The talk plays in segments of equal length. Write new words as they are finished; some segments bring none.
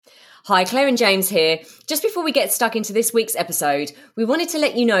Hi, Claire and James here. Just before we get stuck into this week's episode, we wanted to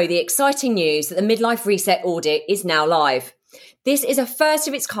let you know the exciting news that the Midlife Reset audit is now live. This is a first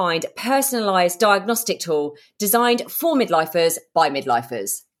of its kind personalised diagnostic tool designed for midlifers by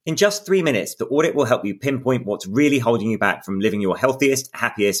midlifers. In just 3 minutes, the audit will help you pinpoint what's really holding you back from living your healthiest,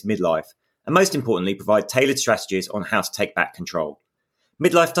 happiest midlife, and most importantly, provide tailored strategies on how to take back control.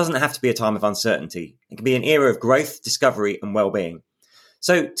 Midlife doesn't have to be a time of uncertainty. It can be an era of growth, discovery, and well-being.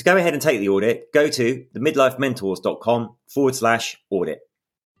 So to go ahead and take the audit, go to themidlifementors.com/audit.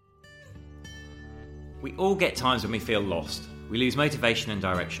 We all get times when we feel lost. We lose motivation and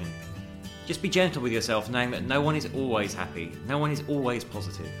direction. Just be gentle with yourself, knowing that no one is always happy. No one is always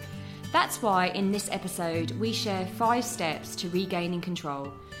positive. That's why in this episode we share 5 steps to regaining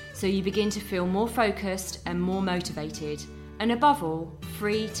control, so you begin to feel more focused and more motivated, and above all,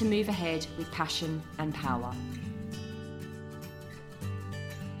 free to move ahead with passion and power.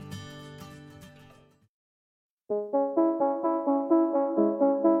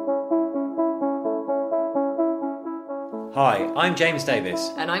 Hi, I'm James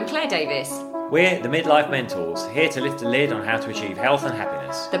Davis. And I'm Claire Davis. We're the Midlife Mentors, here to lift the lid on how to achieve health and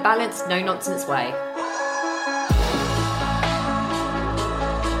happiness. The balanced, no-nonsense way.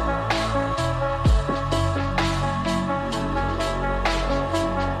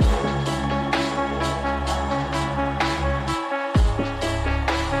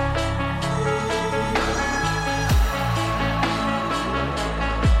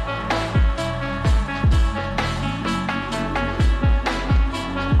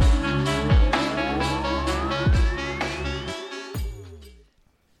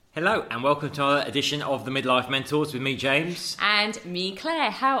 Hello and welcome to another edition of the Midlife Mentors with me, James. And me, Claire.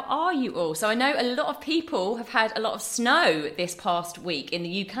 How are you all? So I know a lot of people have had a lot of snow this past week in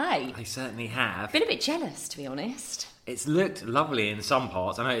the UK. They certainly have. Been a bit jealous, to be honest. It's looked lovely in some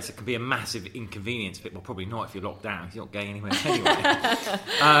parts. I know it can be a massive inconvenience, but well, probably not if you're locked down. You're not going anywhere anyway.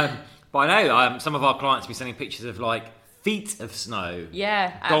 But I know some of our clients will be sending pictures of feet of snow.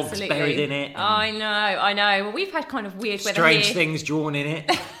 Yeah, dogs absolutely. Buried in it. I know. Well, we've had kind of weird weather strange here. things drawn in it.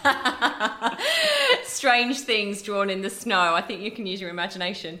 Strange things drawn in the snow. I think you can use your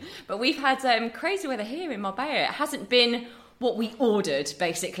imagination. But we've had crazy weather here in Marbella. It hasn't been what we ordered,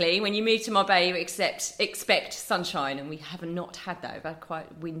 basically. When you move to Marbella, you expect sunshine, and we have not had that. We've had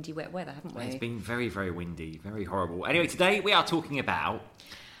quite windy, wet weather, haven't we? It's been very, very windy, very horrible. Anyway, today we are talking about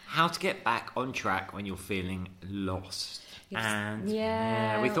how to get back on track when you're feeling lost. And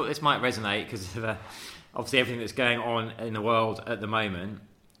we thought this might resonate because of obviously everything that's going on in the world at the moment.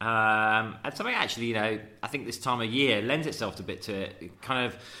 And something actually, I think this time of year lends itself a bit to it.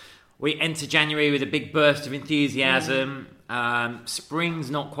 We enter January with a big burst of enthusiasm.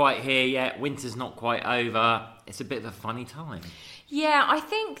 Spring's not quite here yet. Winter's not quite over. It's a bit of a funny time. Yeah, I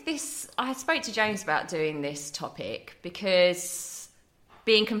think I spoke to James about doing this topic because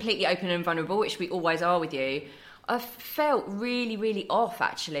being completely open and vulnerable, which we always are with you, I've felt really, really off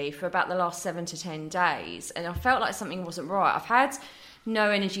actually for about the last 7 to 10 days. And I felt like something wasn't right. I've had no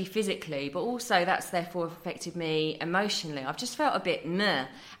energy physically, but also that's therefore affected me emotionally. I've just felt a bit meh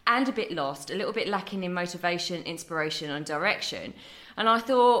and a bit lost, a little bit lacking in motivation, inspiration and direction. And I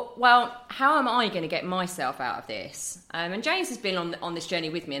thought, well, how am I going to get myself out of this? And James has been on this journey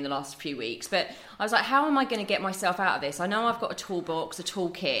with me in the last few weeks, but I was like, how am I going to get myself out of this? I know I've got a toolbox, a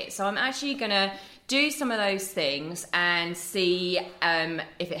toolkit, so I'm actually going to do some of those things and see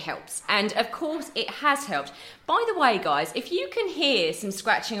if it helps. And of course, it has helped. By the way, guys, if you can hear some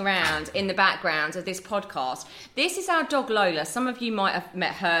scratching around in the background of this podcast, this is our dog Lola. Some of you might have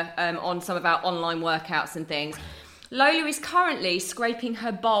met her on some of our online workouts and things. Lola is currently scraping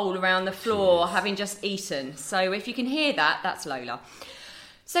her bowl around the floor, having just eaten. So if you can hear that, that's Lola.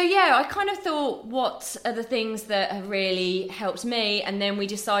 So yeah, I kind of thought, what are the things that have really helped me? And then we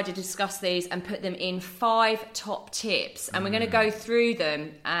decided to discuss these and put them in 5 top tips. And we're going to go through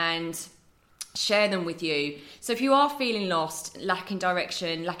them and share them with you. So if you are feeling lost, lacking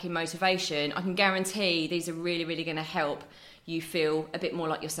direction, lacking motivation, I can guarantee these are really, really going to help you feel a bit more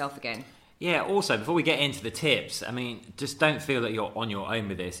like yourself again. Yeah, also, before we get into the tips, just don't feel that you're on your own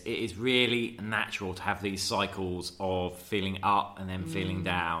with this. It is really natural to have these cycles of feeling up and then feeling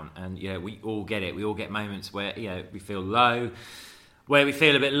down. And, we all get it. We all get moments where, we feel low, where we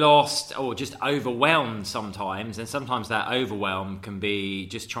feel a bit lost or just overwhelmed sometimes. And sometimes that overwhelm can be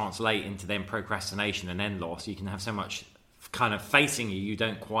just translate into then procrastination and then loss. You can have so much kind of facing you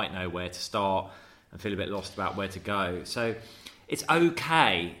don't quite know where to start and feel a bit lost about where to go. So it's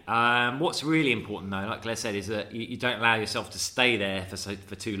okay. What's really important, though, like Claire said, is that you don't allow yourself to stay there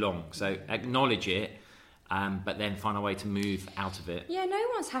for too long. So acknowledge it, but then find a way to move out of it. Yeah, no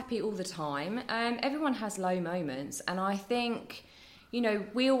one's happy all the time. Everyone has low moments, and I think,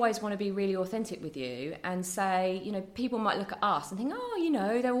 we always want to be really authentic with you and say, people might look at us and think,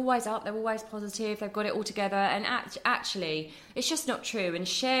 oh, they're always up, they're always positive, they've got it all together. And actually, it's just not true. And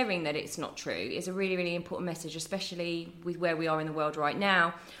sharing that it's not true is a really, really important message, especially with where we are in the world right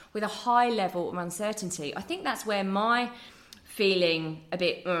now, with a high level of uncertainty. I think that's where my feeling a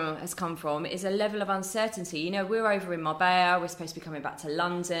bit has come from, is a level of uncertainty. We're over in Marbella, we're supposed to be coming back to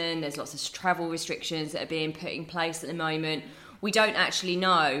London, there's lots of travel restrictions that are being put in place at the moment. We don't actually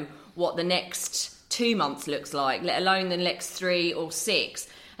know what the next 2 months looks like, let alone the next 3 or 6.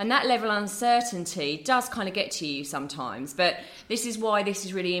 And that level of uncertainty does kind of get to you sometimes. But this is why this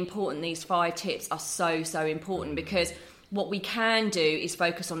is really important. These 5 tips are so, so important, because what we can do is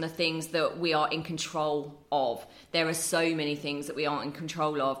focus on the things that we are in control of. There are so many things that we aren't in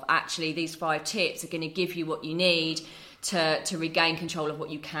control of. Actually, these 5 tips are going to give you what you need to regain control of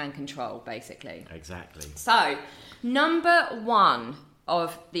what you can control, basically. Exactly. So, number 1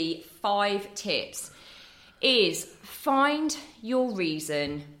 of the 5 tips is find your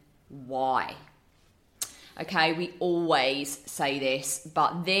reason why. Okay, we always say this,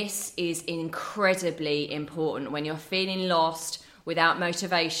 but this is incredibly important when you're feeling lost, without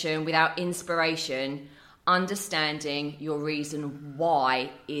motivation, without inspiration. Understanding your reason why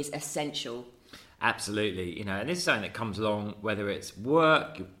is essential. Absolutely, and this is something that comes along, whether it's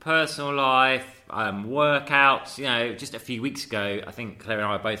work, your personal life, workouts. Just a few weeks ago, I think Claire and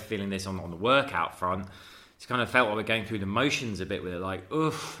I are both feeling this on the workout front. It's kind of felt like we're going through the motions a bit with it, like,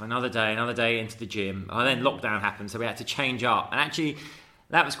 oof, another day into the gym. And then lockdown happened, so we had to change up. And actually,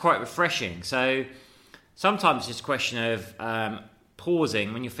 that was quite refreshing. So sometimes it's just a question of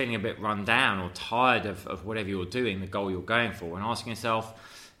pausing when you're feeling a bit run down or tired of whatever you're doing, the goal you're going for, and asking yourself,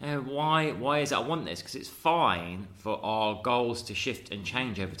 why is it I want this? Because it's fine for our goals to shift and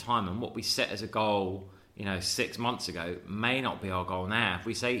change over time, and what we set as a goal 6 months ago may not be our goal now. If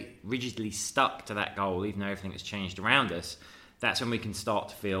we stay rigidly stuck to that goal, even though everything has changed around us, that's when we can start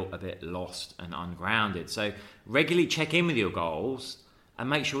to feel a bit lost and ungrounded. So regularly check in with your goals and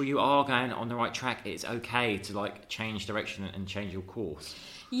make sure you are going on the right track. It's okay to change direction and change your course.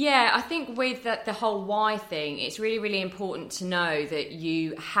 Yeah, I think with the whole why thing, it's really, really important to know that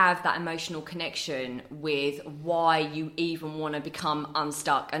you have that emotional connection with why you even want to become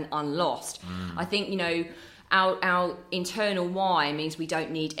unstuck and unlost. I think, our internal why means we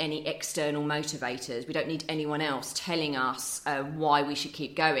don't need any external motivators. We don't need anyone else telling us why we should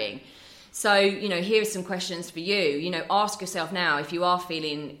keep going. So, here are some questions for you. Ask yourself now, if you are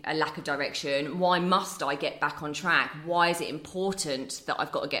feeling a lack of direction, why must I get back on track? Why is it important that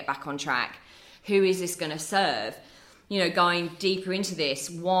I've got to get back on track? Who is this going to serve? Going deeper into this,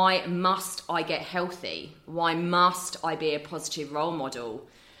 why must I get healthy? Why must I be a positive role model?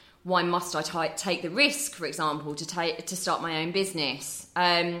 Why must I take the risk, for example, to start my own business?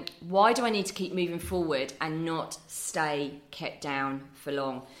 Why do I need to keep moving forward and not stay kept down for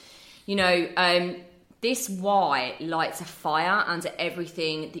long? This why lights a fire under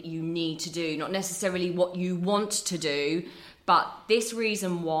everything that you need to do, not necessarily what you want to do, but this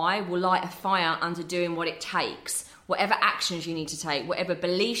reason why will light a fire under doing what it takes, whatever actions you need to take, whatever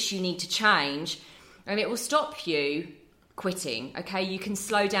beliefs you need to change, and it will stop you quitting. Okay, you can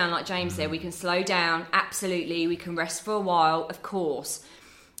slow down, like James said, we can slow down, absolutely, we can rest for a while, of course.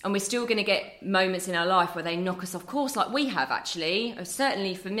 And we're still going to get moments in our life where they knock us off course, like we have actually.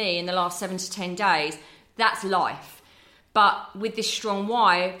 Certainly for me, in the last 7 to 10 days, that's life. But with this strong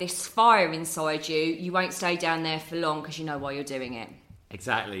why, this fire inside you, you won't stay down there for long because you know why you're doing it.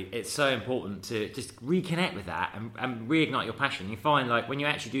 Exactly. It's so important to just reconnect with that and reignite your passion. You find when you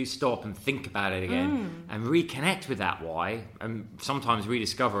actually do stop and think about it again and reconnect with that why, and sometimes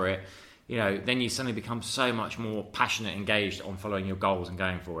rediscover it, then you suddenly become so much more passionate, engaged on following your goals and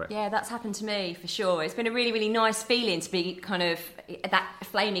going for it. Yeah, that's happened to me for sure. It's been a really, really nice feeling to be kind of that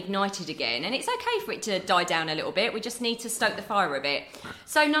flame ignited again. And it's okay for it to die down a little bit. We just need to stoke the fire a bit.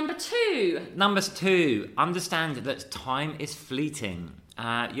 So number 2. Number 2, understand that time is fleeting.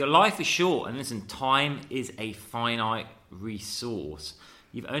 Your life is short, and listen, time is a finite resource.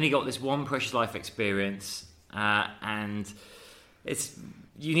 You've only got this one precious life experience, and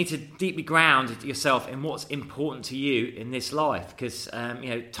you need to deeply ground yourself in what's important to you in this life, because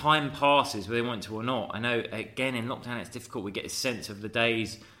time passes whether they want to or not. I know, again, in lockdown it's difficult. We get a sense of the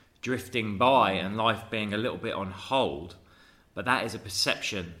days drifting by and life being a little bit on hold, but that is a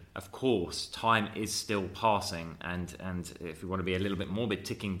perception. Of course, time is still passing, and if we want to be a little bit morbid,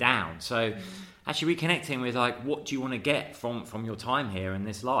 ticking down. So actually reconnecting with what do you want to get from your time here in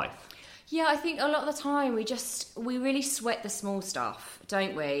this life? Yeah, I think a lot of the time we really sweat the small stuff,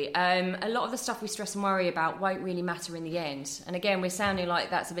 don't we? A lot of the stuff we stress and worry about won't really matter in the end. And again, we're sounding like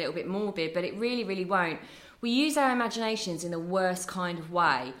that's a little bit morbid, but it really, really won't. We use our imaginations in the worst kind of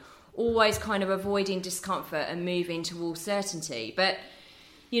way, always kind of avoiding discomfort and moving towards certainty. But,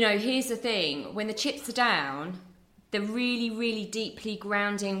 here's the thing. When the chips are down, the really, really deeply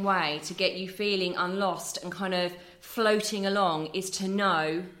grounding way to get you feeling unlost and kind of floating along is to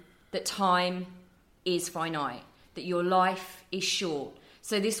know that time is finite, that your life is short.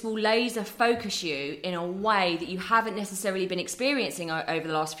 So this will laser focus you in a way that you haven't necessarily been experiencing over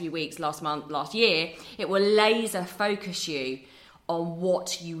the last few weeks, last month, last year. It will laser focus you on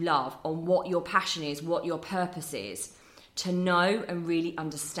what you love, on what your passion is, what your purpose is, to know and really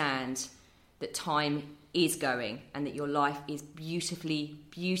understand that time is going and that your life is beautifully,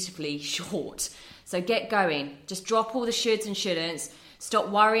 beautifully short. So get going. Just drop all the shoulds and shouldn't. Stop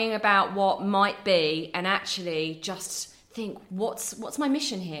worrying about what might be and actually just think, what's my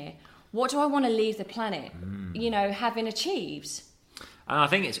mission here? What do I want to leave the planet, having achieved? And I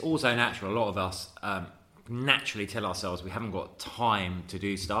think it's also natural. A lot of us naturally tell ourselves we haven't got time to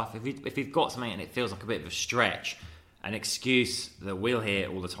do stuff. If we've got something and it feels like a bit of a stretch, an excuse that we'll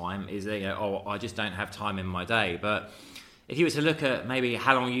hear all the time is that, I just don't have time in my day. But if you were to look at maybe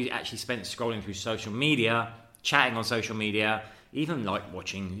how long you actually spent scrolling through social media, chatting on social media, even like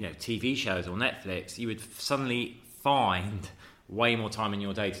watching TV shows or Netflix, you would suddenly find way more time in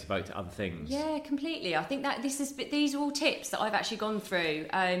your day to devote to other things. Yeah, completely. I think that these are all tips that I've actually gone through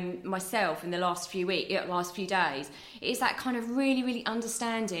myself in the last few days. It's that kind of really, really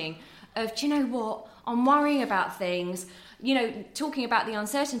understanding of, do you know what? I'm worrying about things, talking about the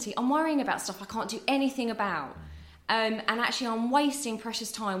uncertainty. I'm worrying about stuff I can't do anything about. And actually I'm wasting precious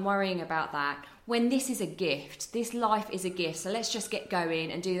time worrying about that when this is a gift. This life is a gift. So let's just get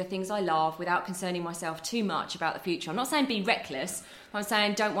going and do the things I love without concerning myself too much about the future. I'm not saying be reckless. I'm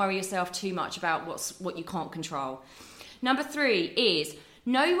saying don't worry yourself too much about what you can't control. Number 3 is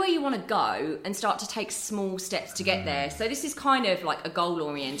know where you want to go and start to take small steps to get there. So this is kind of like a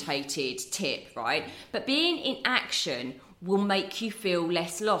goal-orientated tip, right? But being in action will make you feel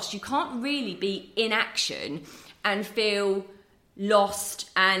less lost. You can't really be in action and feel lost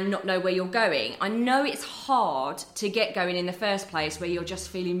and not know where you're going. I know it's hard to get going in the first place where you're just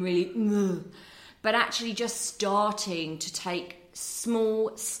feeling really but actually just starting to take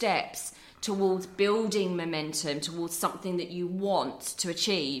small steps towards building momentum towards something that you want to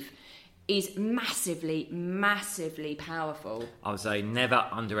achieve is massively, massively powerful. I would say never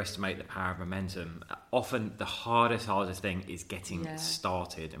underestimate the power of momentum. Often the hardest thing is getting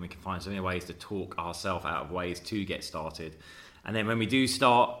started, and we can find so many ways to talk ourselves out of ways to get started. And then when we do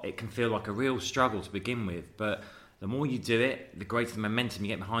start, it can feel like a real struggle to begin with, but the more you do it, the greater the momentum you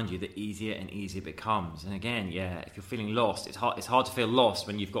get behind you, the easier and easier it becomes. And again, if you're feeling lost, it's hard to feel lost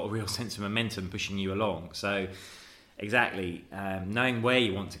when you've got a real sense of momentum pushing you along. So exactly, knowing where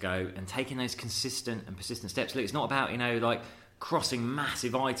you want to go and taking those consistent and persistent steps. Look, it's not about, like crossing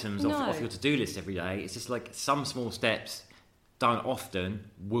massive items off your to-do list every day. It's just like some small steps done often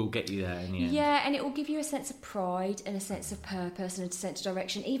will get you there in the end. Yeah, and it will give you a sense of pride and a sense of purpose and a sense of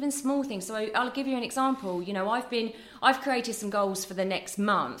direction, even small things. So I'll give you an example. I've created some goals for the next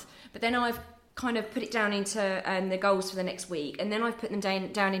month, but then I've kind of put it down into the goals for the next week, and then I've put them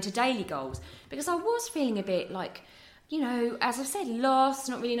down into daily goals because I was feeling a bit like, as I've said, lost,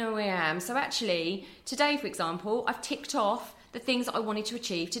 not really knowing where I am. So actually, today, for example, I've ticked off the things that I wanted to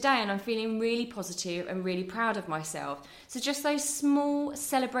achieve today, and I'm feeling really positive and really proud of myself. So just those small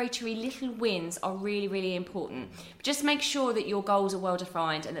celebratory little wins are really, really important. But just make sure that your goals are well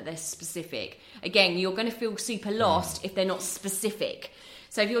defined and that they're specific. Again, you're going to feel super lost if they're not specific.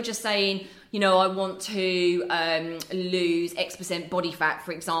 So if you're just saying, I want to lose X% body fat,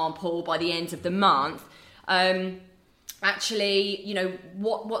 for example, by the end of the month, actually,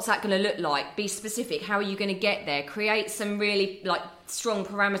 what's that going to look like? Be specific. How are you going to get there? Create some really strong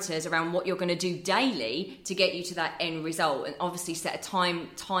parameters around what you're going to do daily to get you to that end result, and obviously set a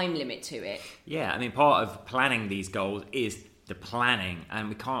time limit to it. Yeah, I mean, part of planning these goals is the planning, and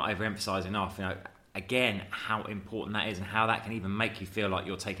we can't overemphasize enough, again, how important that is and how that can even make you feel like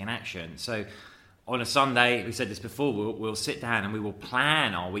you're taking action. So on a Sunday, we said this before, we'll sit down and we will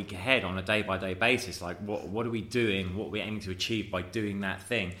plan our week ahead on a day-by-day basis. Like, what are we doing? What are we aiming to achieve by doing that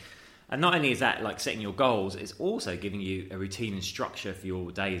thing? And not only is that like setting your goals, it's also giving you a routine and structure for your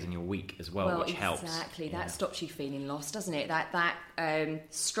days and your week as well, which helps. Exactly. That stops you feeling lost, doesn't it? That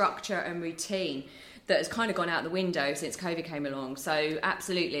structure and routine that has kind of gone out the window since COVID came along. So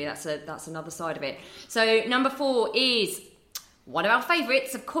absolutely, that's another side of it. So number 4 is One of our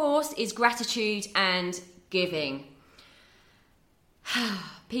favourites, of course, is gratitude and giving.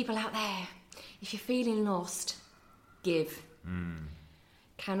 People out there, if you're feeling lost, give.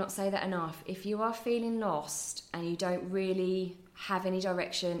 Cannot say that enough. If you are feeling lost and you don't really have any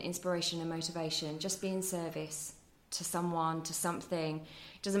direction, inspiration and motivation, just be in service to someone, to something.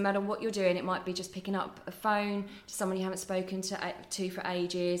 It doesn't matter what you're doing. It might be just picking up a phone to someone you haven't spoken to for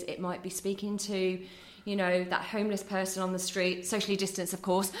ages. It might be speaking to, you know, that homeless person on the street, socially distanced, of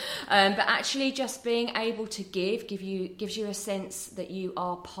course, but actually just being able to gives you a sense that you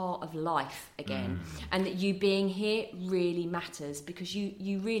are part of life again, and that you being here really matters, because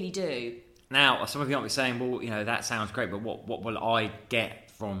you really do. Now, some of you might be saying, well, you know, that sounds great, but what will I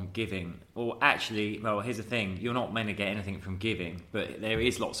get from giving? Well, actually, here's the thing. You're not meant to get anything from giving, but there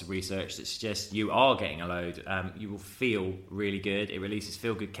is lots of research that suggests you are getting a load. You will feel really good. It releases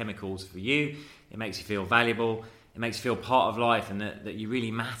feel-good chemicals for you. It makes you feel valuable. It makes you feel part of life, and that you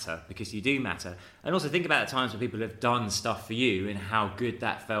really matter, because you do matter. And also think about the times when people have done stuff for you and how good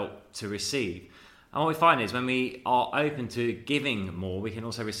that felt to receive. And what we find is when we are open to giving more, we can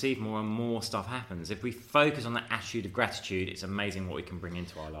also receive more, and more stuff happens. If we focus on that attitude of gratitude, it's amazing what we can bring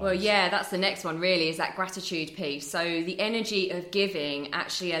into our lives. Well, yeah, that's the next one, really, is that gratitude piece. So the energy of giving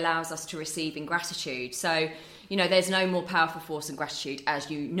actually allows us to receive in gratitude. So, you know, there's no more powerful force than gratitude. As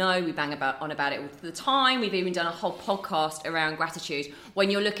you know, we bang on about it all the time. We've even done a whole podcast around gratitude.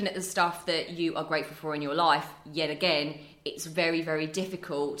 When you're looking at the stuff that you are grateful for in your life, yet again, it's very, very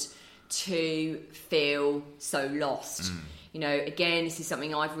difficult to feel so lost. You know, again, this is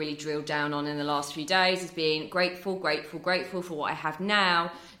something I've really drilled down on in the last few days, is being grateful for what I have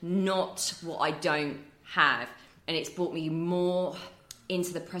now, not what I don't have. And it's brought me more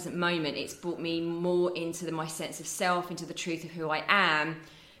into the present moment. It's brought me more into my sense of self, into the truth of who I am.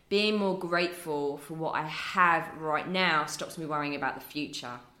 Being more grateful for what I have right now stops me worrying about the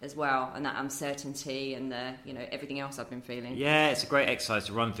future as well, and that uncertainty and the, you know, everything else I've been feeling. Yeah, it's a great exercise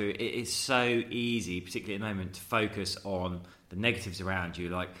to run through. It is so easy, particularly at the moment, to focus on the negatives around you,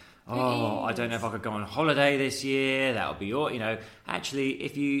 like, oh, I don't know if I could go on holiday this year, that'll be all, you know. Actually,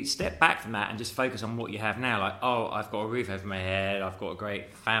 if you step back from that and just focus on what you have now, like, oh, I've got a roof over my head, I've got a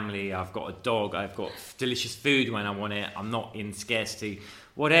great family, I've got a dog, I've got delicious food when I want it, I'm not in scarcity,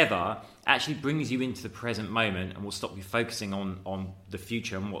 whatever, actually brings you into the present moment and will stop you focusing on the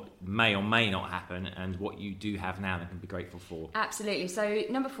future and what may or may not happen, and what you do have now that can be grateful for. Absolutely. So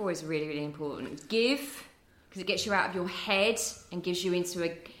number 4 is really, really important. Give, because it gets you out of your head and gives you into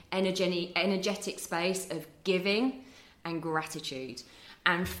a energetic space of giving and gratitude.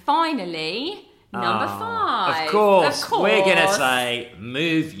 And finally, number 5. Of course, we're going to say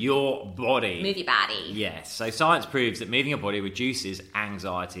move your body. Move your body. Yes. So science proves that moving your body reduces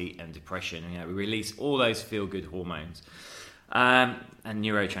anxiety and depression. You know, we release all those feel-good hormones and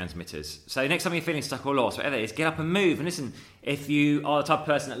neurotransmitters. So next time you're feeling stuck or lost, whatever it is, get up and move. And listen, if you are the type of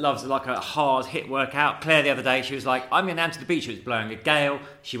person that loves like a hard HIIT workout, Claire the other day, she was like, I'm going down to the beach. It was blowing a gale.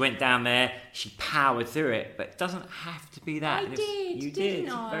 She went down there. She powered through it. But it doesn't have to be that. You did.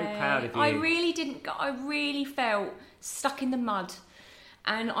 I'm very proud of you. I really didn't. I really felt stuck in the mud.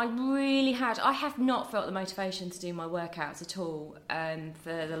 And I have not felt the motivation to do my workouts at all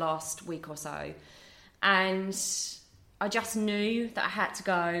for the last week or so. And I just knew that I had to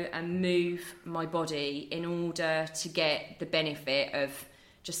go and move my body in order to get the benefit of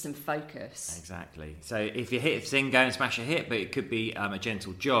just some focus. Exactly. So if your HIIT thing, go and smash a HIIT, but it could be a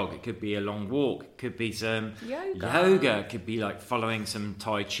gentle jog, it could be a long walk, it could be some yoga, it could be like following some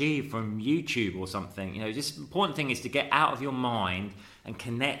Tai Chi from YouTube or something. You know, just the important thing is to get out of your mind and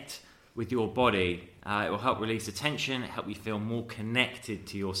connect with your body. It will help release the tension, help you feel more connected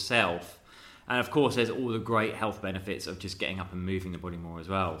to yourself. And of course, there's all the great health benefits of just getting up and moving the body more as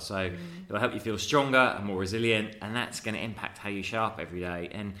well. So it will help you feel stronger and more resilient, and that's going to impact how you show up every day.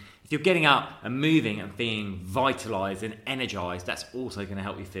 And if you're getting up and moving and being vitalised and energised, that's also going to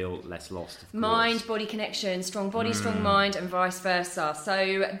help you feel less lost. Mind-body connection, strong body, strong mind, and vice versa.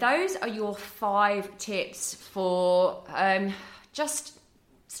 So those are your 5 tips for just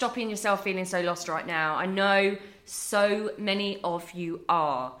stopping yourself feeling so lost right now. I know so many of you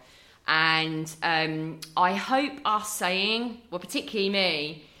are. And I hope us saying, well, particularly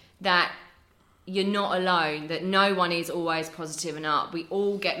me, that you're not alone, that no one is always positive and up. We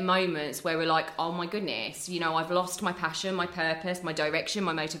all get moments where we're like, oh my goodness, you know, I've lost my passion, my purpose, my direction,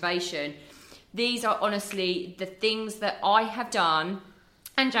 my motivation. These are honestly the things that I have done,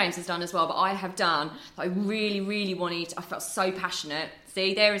 and James has done as well, but I have done, that I really, really wanted. I felt so passionate.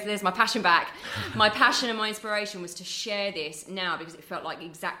 See, there's my passion back. My passion and my inspiration was to share this now because it felt like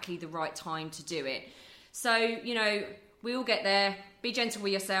exactly the right time to do it. So, you know, We all get there. Be gentle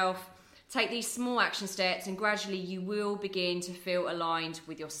with yourself. Take these small action steps, and gradually you will begin to feel aligned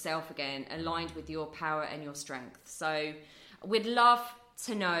with yourself again, aligned with your power and your strength. So we'd love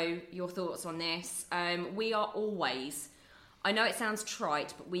to know your thoughts on this. We are always, I know it sounds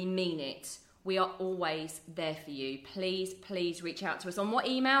trite, but we mean it. We are always there for you. Please reach out to us. On what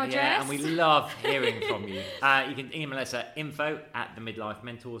email address? Yeah, and we love hearing from you. You can email us at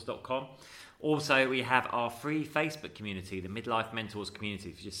info@themidlifementors.com. Also, we have our free Facebook community, the Midlife Mentors community.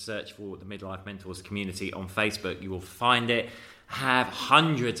 If you just search for the Midlife Mentors community on Facebook, you will find it. Have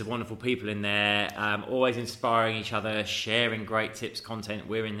hundreds of wonderful people in there, always inspiring each other, sharing great tips, content.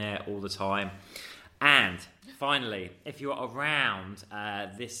 We're in there all the time. And finally, if you're around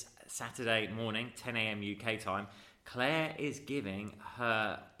this Saturday morning, 10 a.m. UK time, Claire is giving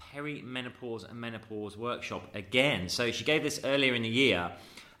her perimenopause and menopause workshop again. So she gave this earlier in the year,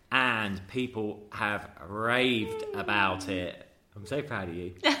 and people have raved about it. I'm so proud of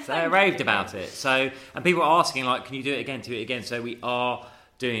you. So raved about it. So, and people are asking, like, can you do it again? Do it again. So we are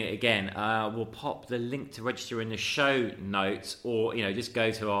doing it again. We'll pop the link to register in the show notes, or just go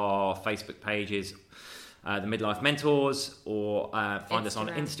to our Facebook pages, the Midlife Mentors, or find us on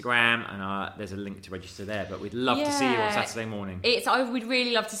Instagram, and there's a link to register there. But we'd love to see you on Saturday morning. I would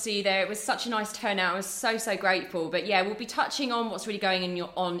really love to see you there. It was such a nice turnout. I was so grateful. But yeah, we'll be touching on what's really going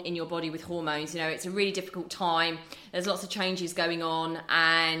on in your body with hormones. It's a really difficult time. There's lots of changes going on,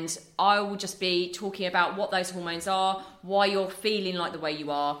 and I will just be talking about what those hormones are, why you're feeling like the way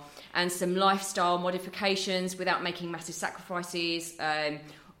you are, and some lifestyle modifications without making massive sacrifices,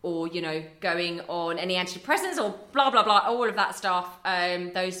 or going on any antidepressants or blah blah blah, all of that stuff.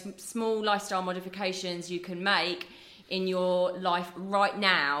 Those small lifestyle modifications you can make in your life right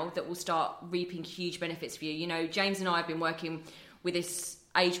now that will start reaping huge benefits for you. James and I have been working with this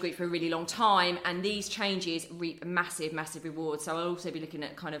age group for a really long time, and these changes reap massive rewards. So I'll also be looking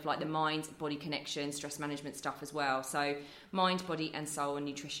at kind of like the mind body connection, stress management stuff as well. So mind, body and soul, and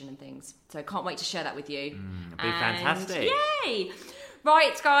nutrition and things. So can't wait to share that with you. It'll be fantastic. Yay!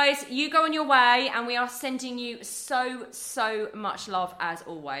 Right, guys, you go on your way, and we are sending you so much love as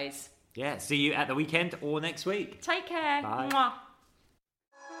always. Yeah, see you at the weekend or next week. Take care. Bye. Mwah.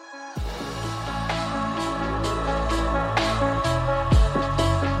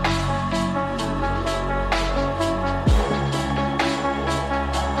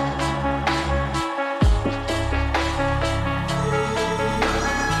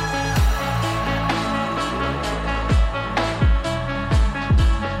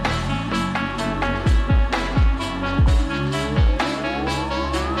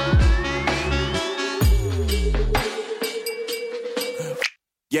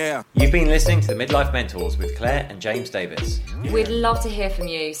 Yeah. You've been listening to the Midlife Mentors with Claire and James Davis. We'd love to hear from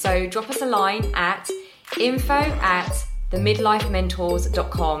you. So drop us a line at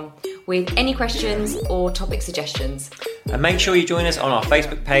info@themidlifementors.com with any questions or topic suggestions. And make sure you join us on our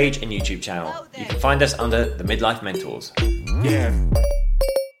Facebook page and YouTube channel. You can find us under the Midlife Mentors. Yeah.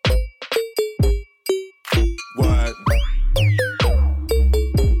 What?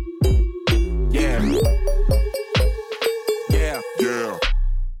 Yeah. Yeah. Yeah.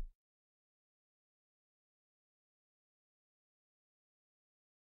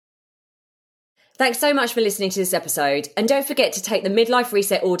 Thanks so much for listening to this episode, and don't forget to take the Midlife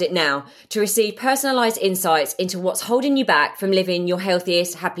Reset Audit now to receive personalised insights into what's holding you back from living your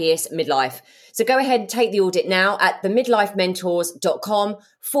healthiest, happiest midlife. So go ahead and take the audit now at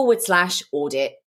themidlifementors.com/audit.